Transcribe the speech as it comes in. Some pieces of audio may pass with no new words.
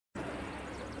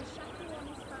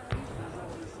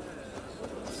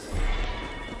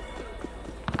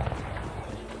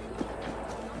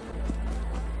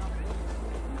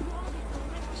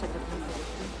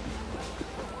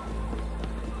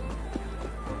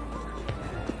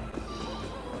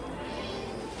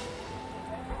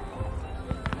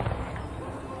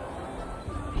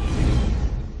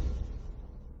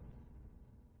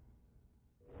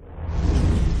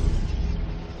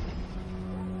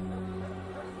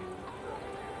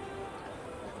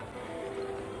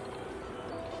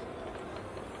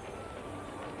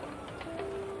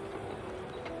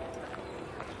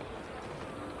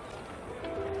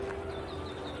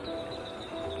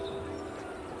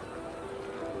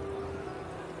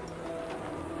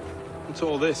What's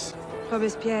all this?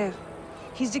 Robespierre.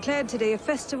 He's declared today a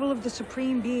festival of the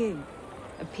Supreme Being.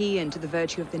 A paean to the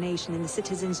virtue of the nation and the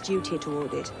citizens' duty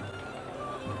toward it.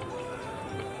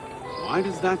 Why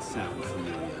does that sound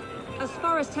familiar? As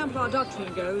far as Templar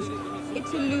doctrine goes,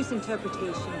 it's a loose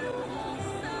interpretation.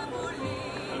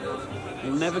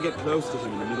 We'll never get close to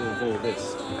him in the middle of all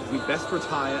this. We'd best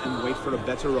retire and wait for a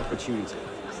better opportunity.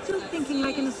 Still thinking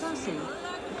like an assassin.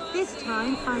 This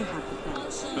time, I have the plan.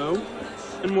 Oh?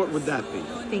 And what would that be?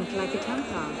 Think like a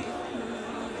Templar.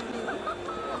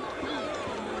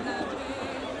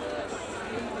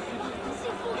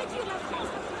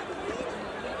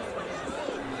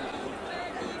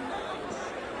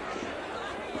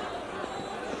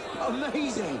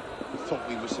 Amazing! Thought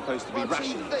we were supposed to be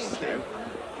rationalists, though.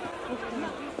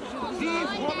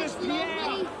 Vive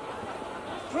Robespierre!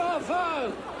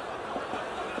 Bravo!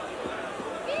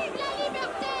 Vive la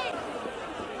liberté!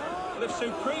 Well, if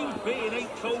Supreme Being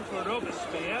ain't called for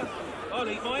Robespierre, I'll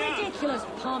eat my hat. Ridiculous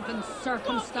pomp and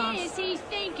circumstance. What is he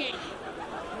thinking?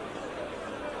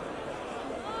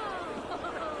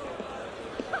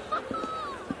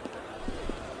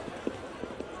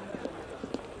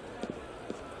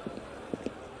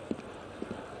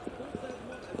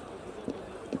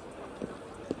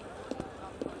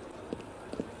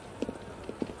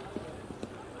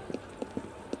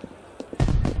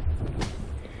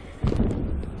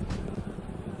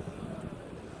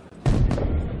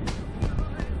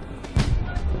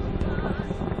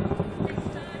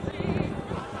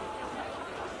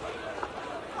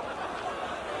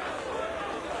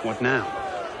 What now?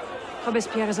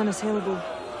 Robespierre is unassailable.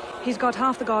 He's got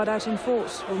half the guard out in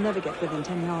force. We'll never get within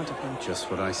 10 yards of him.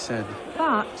 Just what I said.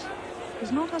 But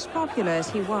he's not as popular as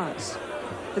he was.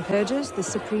 The Purges, the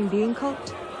Supreme Being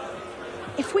cult.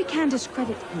 If we can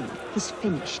discredit him, he's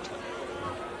finished.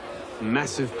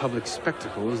 Massive public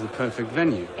spectacle is the perfect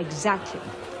venue. Exactly.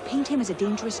 Paint him as a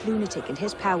dangerous lunatic and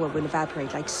his power will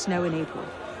evaporate like snow in April.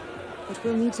 But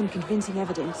we'll need some convincing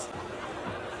evidence.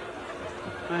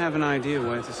 I have an idea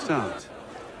where to start.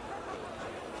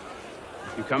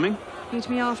 You coming? Meet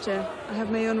me after. I have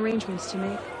my own arrangements to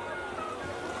make.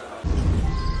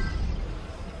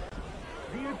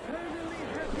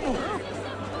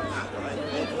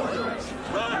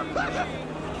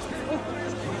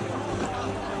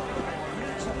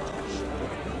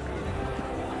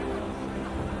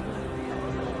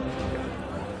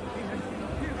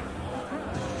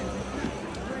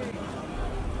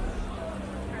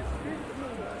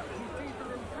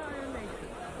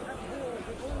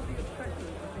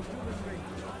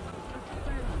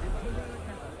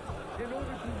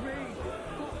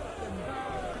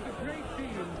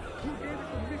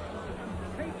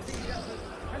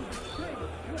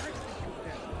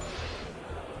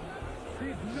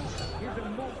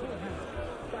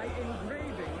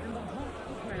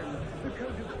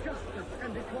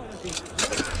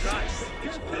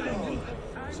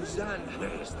 Suzanne,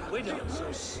 we don't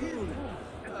so soon.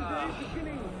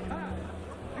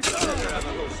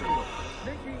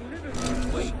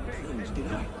 Wait, things did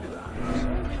I do that?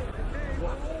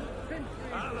 What?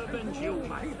 I'll avenge you,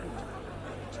 my friend.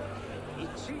 He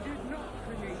did not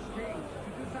create change to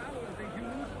devour the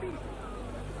human species.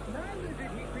 Neither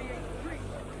did he create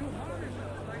trees to harness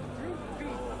us like brute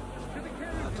beasts to the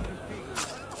carriage of the sea.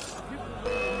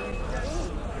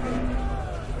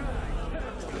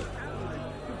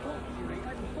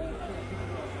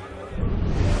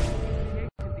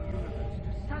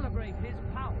 His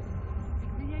power. He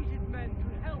created men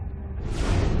to help.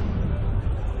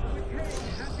 Became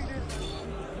happiness.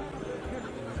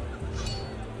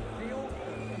 The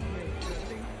author of nature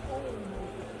things all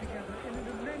molded together in an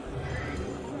immense chain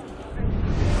of love and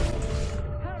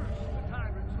perish the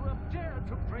tyrants who have dared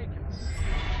to break it.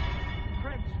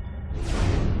 Friends,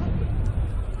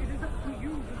 it is up to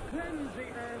you to cleanse the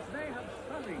earth they have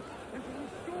sullied and to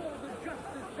restore the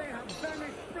justice they have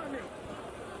banished from it.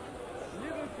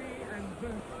 Liberty and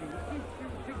virtue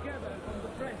issue together from the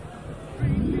breast of the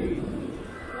supreme being.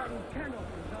 One cannot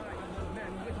reside among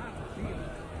men without fear.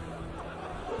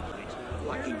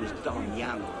 Like he was Don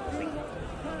Young.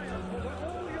 Triumph over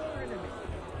all your enemies.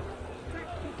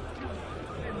 Practice justice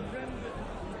and render the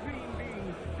supreme being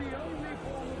the only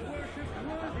form of worship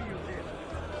worthy of him.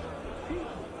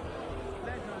 People,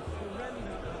 let us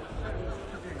surrender ourselves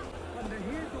today under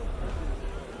his authority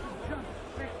to just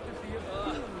ecstasy of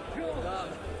pure joy.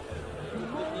 We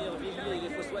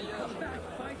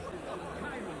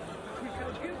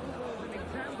shall give the world an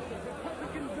example of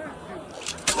Republican virtue.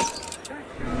 That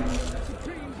shall the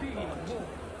supreme being more.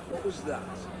 What was that?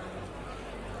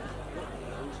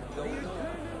 The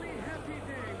eternally happy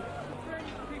day when the French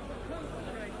people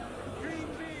concentrate the supreme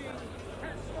being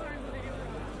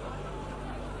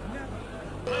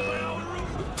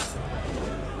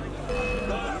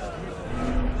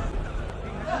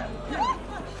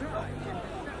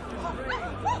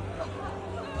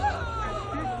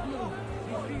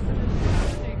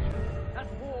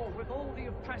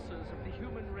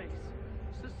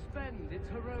expend its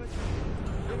heroic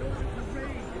in order to raise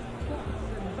its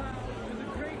thoughts and vows to the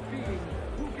great being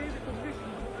who gave it the mission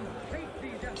to undertake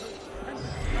these efforts and to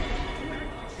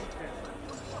execute them.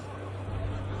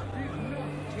 Did not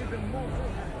his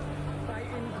immortal hand, by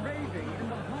engraving in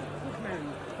the hearts of men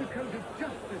the code of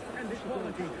justice and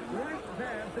equality, right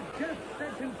there the death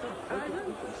sentence of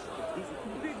tyrants?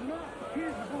 Did not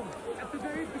his voice, at the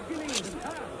very beginning of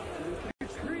time,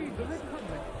 decree the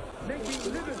Republic, making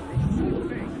liberty,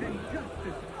 faith, and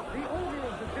justice the order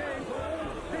of the day for all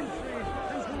centuries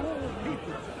and for all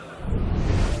peoples?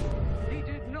 He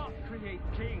did not create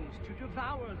kings to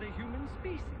devour the human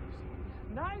species.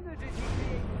 Neither did he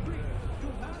create priests to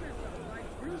harness them like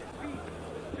brute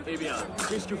beasts. Eh bien,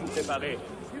 qu'est-ce que vous préparez?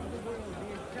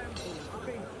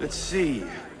 Let's see.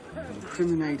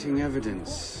 Incriminating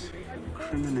evidence.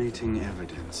 Incriminating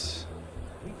evidence.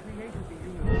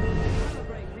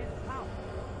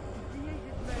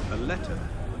 A letter.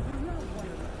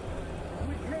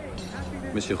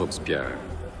 Monsieur Robespierre,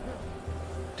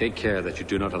 take care that you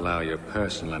do not allow your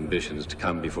personal ambitions to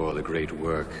come before the great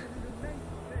work.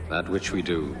 That which we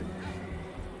do.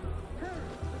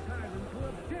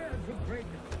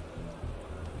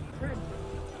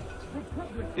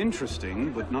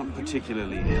 Interesting, but not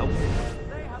particularly helpful.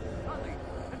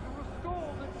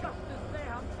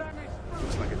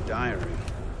 Looks like a diary.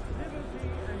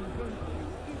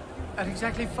 At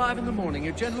exactly 5 in the morning,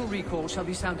 a general recall shall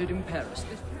be sounded in Paris.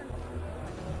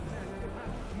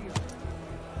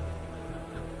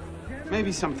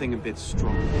 Maybe something a bit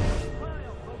stronger.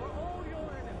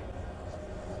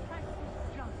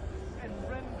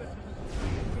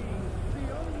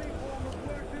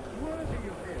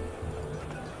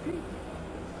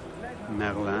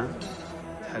 Merlin,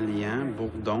 Tallien,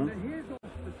 Bourdon.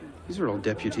 These are all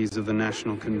deputies of the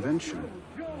National Convention.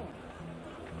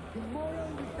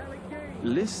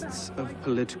 Lists of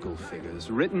political figures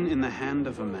written in the hand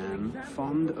of a man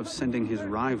fond of sending his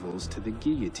rivals to the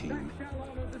guillotine.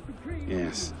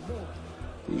 Yes,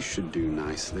 these should do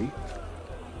nicely.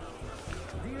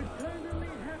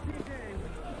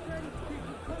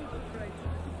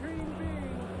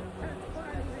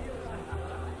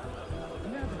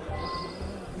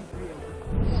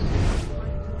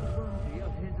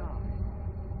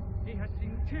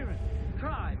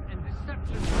 Crime and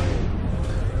deception.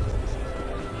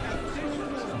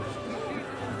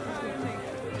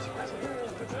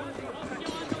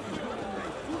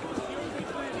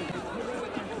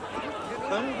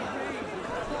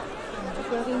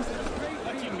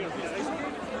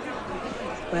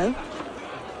 Well?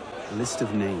 A list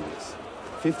of names.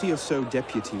 50 or so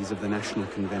deputies of the National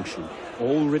Convention,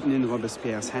 all written in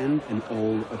Robespierre's hand and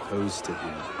all opposed to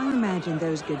him. I imagine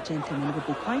those good gentlemen would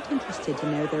be quite interested to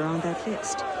know they're on that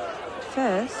list. But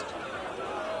first...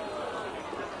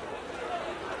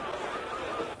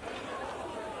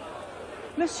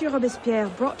 Monsieur Robespierre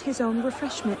brought his own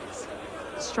refreshments.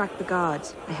 Distract the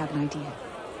guards. I have an idea.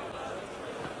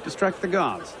 Distract the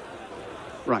guards.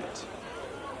 Right.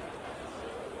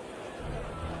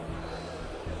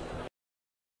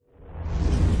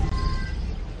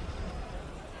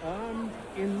 Armed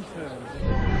interns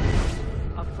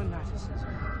of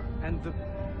fanaticism and the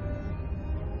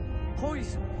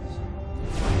poisons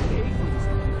of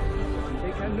atheism.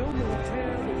 They can no more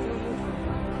tear the world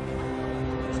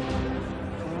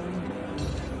from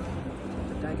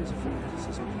the daggers of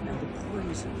fanaticism and the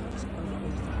poisons of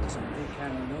atheism. They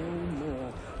can no more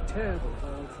tear the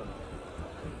world from it.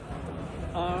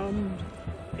 Armed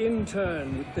in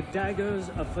turn with the daggers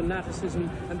of fanaticism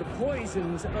and the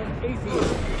poisons of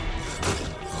atheism.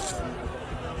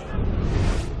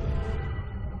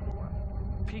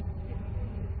 People.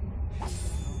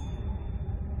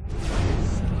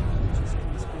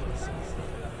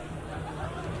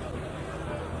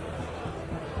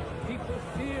 People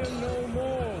fear no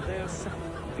more their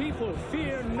people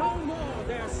fear no more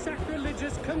their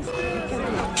sacrilegious conspiracy.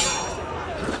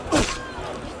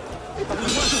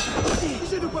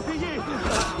 J'ai de quoi payer.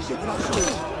 J'ai de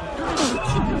l'argent.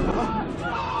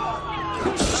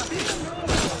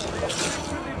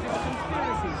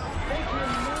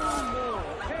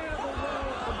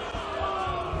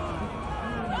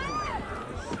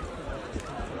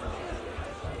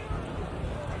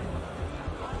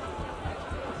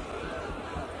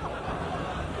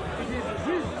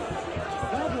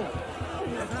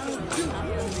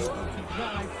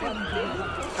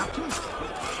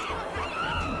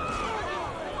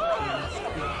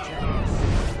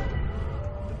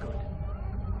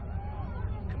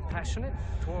 Compassionate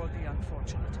toward the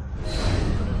unfortunate.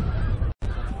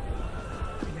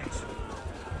 Next.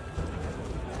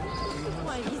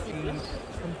 We must be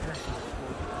compassionate.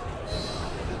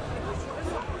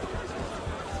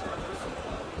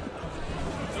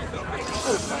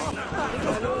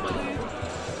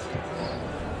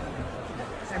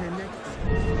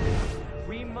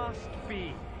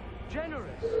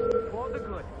 generous for the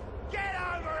good. Get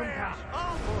over here!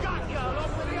 I'll gut you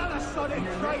along with the other sodding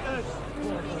traitors!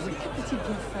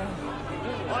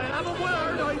 I have a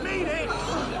word, I mean it!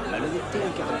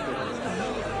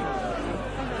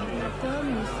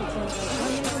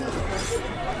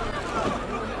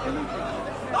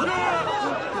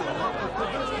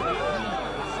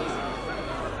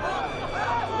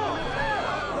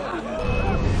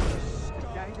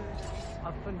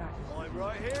 I'm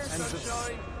right here,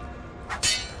 sunshine.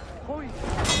 Point.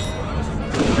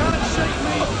 Can't shake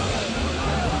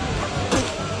me!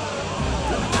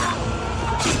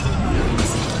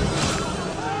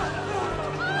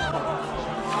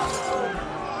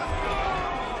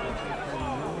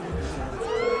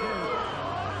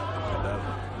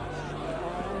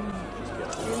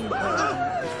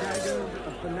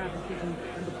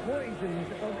 And the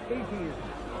poisons of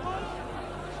atheism.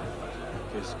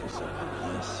 Qu'est-ce que ça peut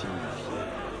bien signifier?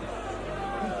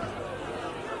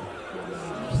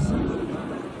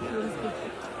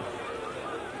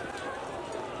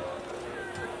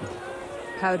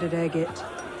 Powdered agate.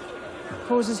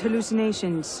 Causes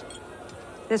hallucinations.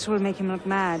 This will make him look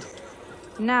mad.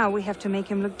 Now we have to make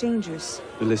him look dangerous.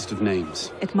 The list of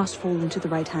names. It must fall into the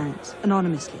right hands,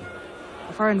 anonymously.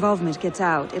 If our involvement gets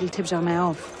out, it'll tip Germain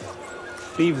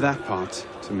off. Leave that part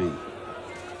to me.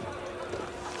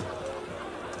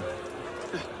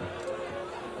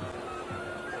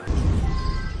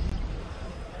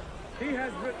 He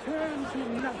has returned to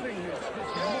nothingness,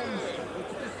 this monster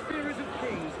which the spirit of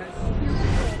kings has spewed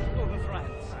forth over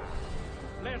France.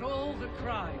 Let all the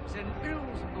crimes and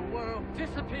ills of the world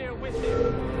disappear with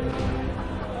him.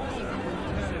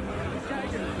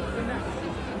 Daggers of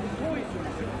fanaticism,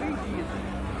 poisons of atheism.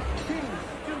 Kings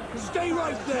still Stay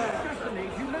right there!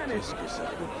 assassinate humanity. Qu'est-ce que ça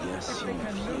peut bien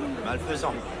signifier?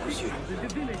 Malfaisant, monsieur. The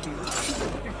divinity of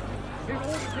superstition. In order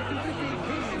to intervene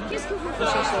here. Qu'est-ce que vous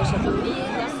cherchez au château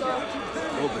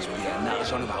Robespierre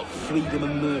natters on about freedom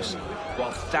and mercy,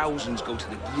 while thousands go to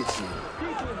the guillotine.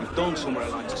 If Don somewhere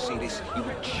allowed to see this, he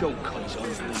would choke on his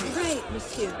own blood. Right,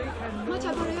 monsieur. Might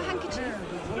I borrow your handkerchief?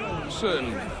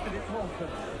 Certainly.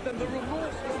 Then the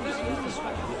remorse of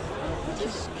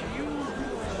this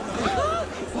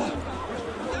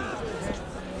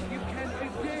you can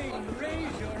again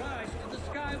raise your eyes to the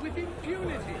sky with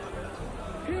impunity.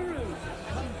 Heroes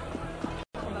come.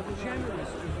 A generous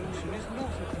devotion is not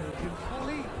a token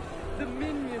folly. The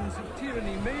minions of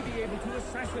tyranny may be able to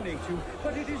assassinate you,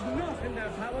 but it is not in their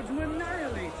power to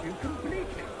annihilate you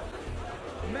completely.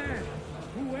 Man,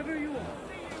 whoever you are,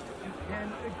 you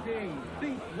can again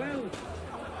think well.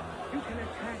 You can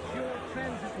attach your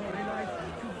transitory life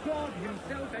to God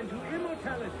himself and to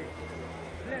immortality.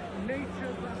 Let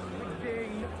nature thus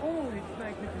regain all its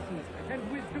magnificence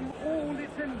and wisdom all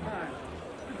its empire.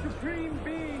 The Supreme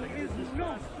Being is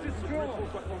not destroyed.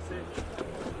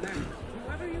 Now,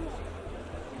 whoever you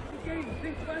are, again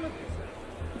think well of yourself.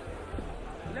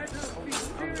 Let us be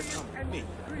serious and Me?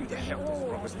 free Who the hell does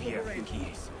Robespierre think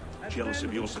he is? Jealous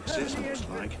of your success, most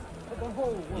like. of the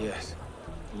whole world. Yes.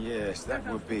 Yes, that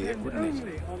would be it, wouldn't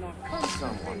it?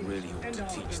 Someone really ought to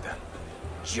teach them.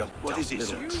 Jumped What up is it,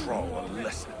 little sir? troll a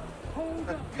lesson.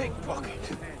 A pickpocket.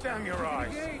 Damn your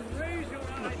eyes.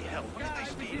 Bloody hell, what did they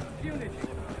steal?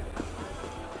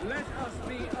 Let us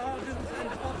be ardent and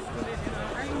obstinate in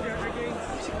our anger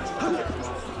against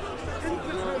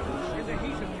impotent in the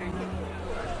heat of anger,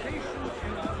 patient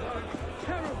in our work,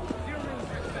 terrible during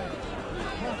success,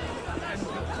 hot and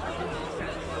just in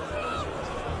success.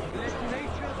 Let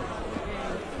nature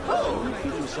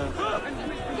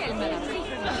Quelle maladie!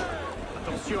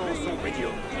 Attention, son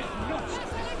médium.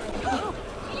 Oh,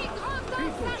 il est grand dans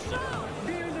sa chambre!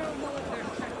 fear no more their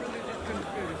sacrilegious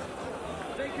conspiracy.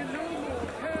 They can no more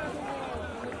tear the world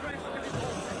from the breast of its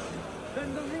author than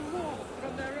the remorse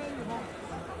from their own hearts.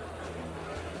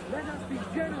 Let us be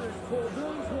generous toward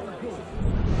those who are good,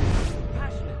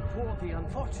 passionate toward the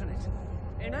unfortunate,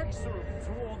 inexorable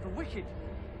toward the wicked,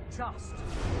 just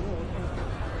toward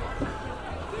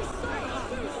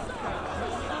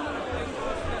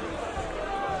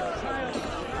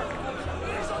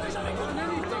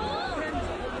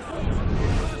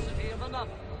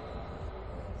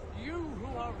you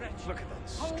who are wretched, Look at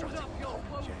that hold strutting up your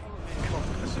cock, Jay. woeful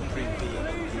Cock the supreme being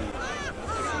indeed.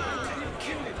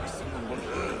 Kill it with someone.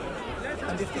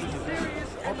 And if they do,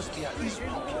 Robespierre is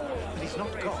popular, but he's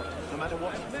not God, no matter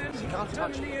what he thinks. He can't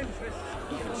touch it.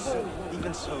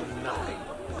 Even so, nothing.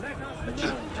 A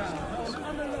change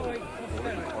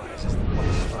requires us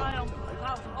the triumph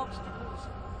without obstacles,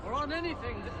 or on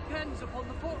anything that depends upon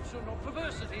the fortune or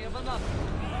perversity of another.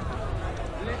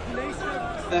 Let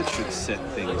nature That should set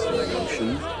things in motion.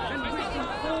 and wisdom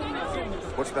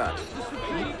What's that?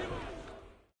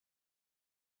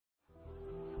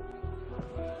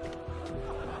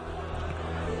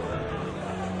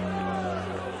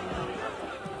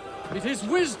 It is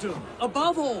wisdom,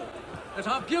 above all, that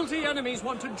our guilty enemies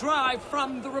want to drive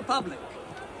from the Republic.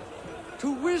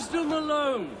 To wisdom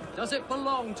alone does it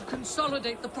belong to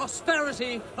consolidate the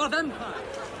prosperity of empire.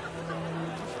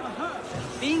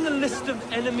 Being a list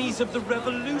of enemies of the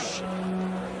revolution.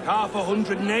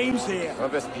 500 names here.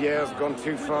 Robespierre's gone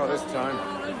too far this time.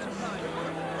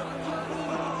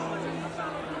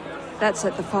 That's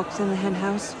at the Fox in the Hen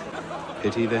House.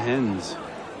 Pity the hens.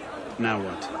 Now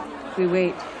what? We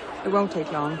wait. It won't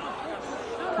take long.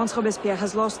 Once Robespierre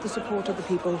has lost the support of the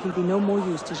people, he'll be no more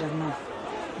use to Germain.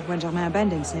 And when Germain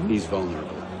abandons him... He's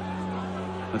vulnerable.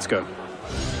 Let's go.